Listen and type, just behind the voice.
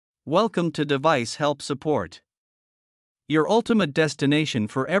Welcome to Device Help Support, your ultimate destination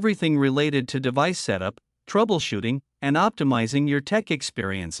for everything related to device setup, troubleshooting, and optimizing your tech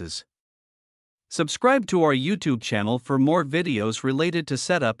experiences. Subscribe to our YouTube channel for more videos related to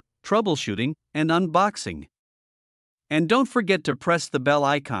setup, troubleshooting, and unboxing. And don't forget to press the bell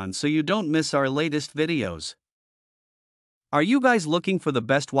icon so you don't miss our latest videos. Are you guys looking for the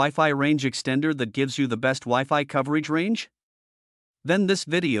best Wi-Fi range extender that gives you the best Wi-Fi coverage range? Then this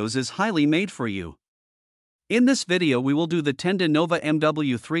video is highly made for you. In this video we will do the Tenda Nova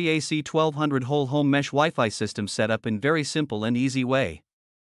MW3 AC1200 whole home mesh Wi-Fi system setup in very simple and easy way.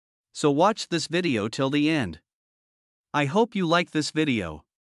 So watch this video till the end. I hope you like this video.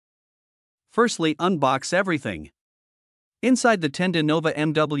 Firstly, unbox everything. Inside the Tenda Nova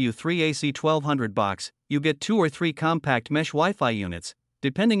MW3 AC1200 box, you get 2 or 3 compact mesh Wi-Fi units,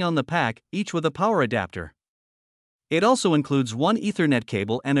 depending on the pack, each with a power adapter. It also includes one Ethernet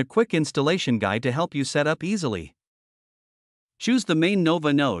cable and a quick installation guide to help you set up easily. Choose the main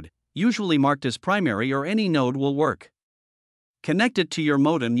Nova node, usually marked as primary, or any node will work. Connect it to your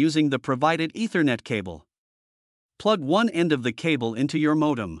modem using the provided Ethernet cable. Plug one end of the cable into your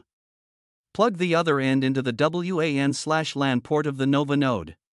modem. Plug the other end into the WAN/LAN port of the Nova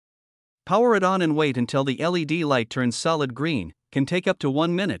node. Power it on and wait until the LED light turns solid green, can take up to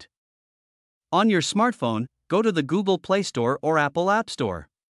 1 minute. On your smartphone, go to the Google Play Store or Apple App Store.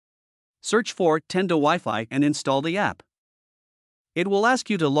 Search for Tenda Wi-Fi and install the app. It will ask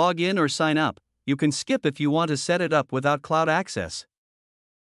you to log in or sign up. You can skip if you want to set it up without cloud access.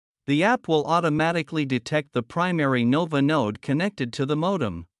 The app will automatically detect the primary Nova node connected to the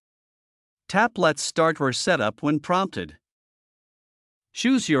modem. Tap Let's Start or Setup when prompted.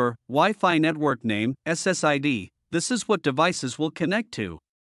 Choose your Wi-Fi network name, SSID, this is what devices will connect to.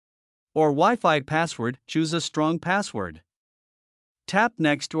 Or Wi-Fi password, choose a strong password. Tap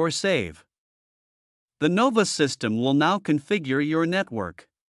Next or Save. The Nova system will now configure your network.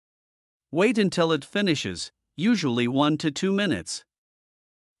 Wait until it finishes, usually 1 to 2 minutes.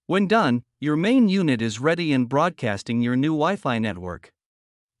 When done, your main unit is ready and broadcasting your new Wi-Fi network.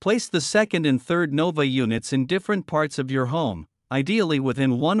 Place the second and third Nova units in different parts of your home, ideally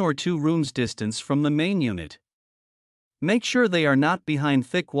within 1 or 2 rooms distance from the main unit. Make sure they are not behind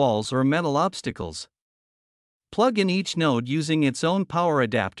thick walls or metal obstacles. Plug in each node using its own power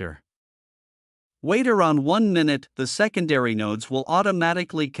adapter. Wait around 1 minute, the secondary nodes will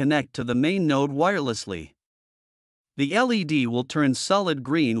automatically connect to the main node wirelessly. The LED will turn solid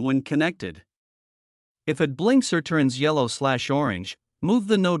green when connected. If it blinks or turns yellow/orange, move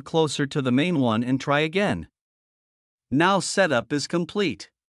the node closer to the main one and try again. Now setup is complete.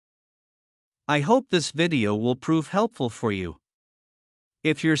 I hope this video will prove helpful for you.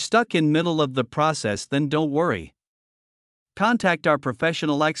 If you're stuck in middle of the process, then don't worry. Contact our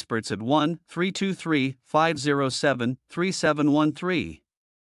professional experts at 1-323-507-3713.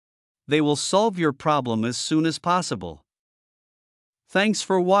 They will solve your problem as soon as possible. Thanks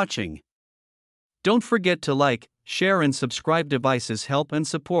for watching. Don't forget to like, share and subscribe. Devices Help and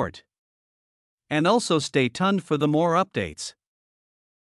Support. And also stay tuned for the more updates.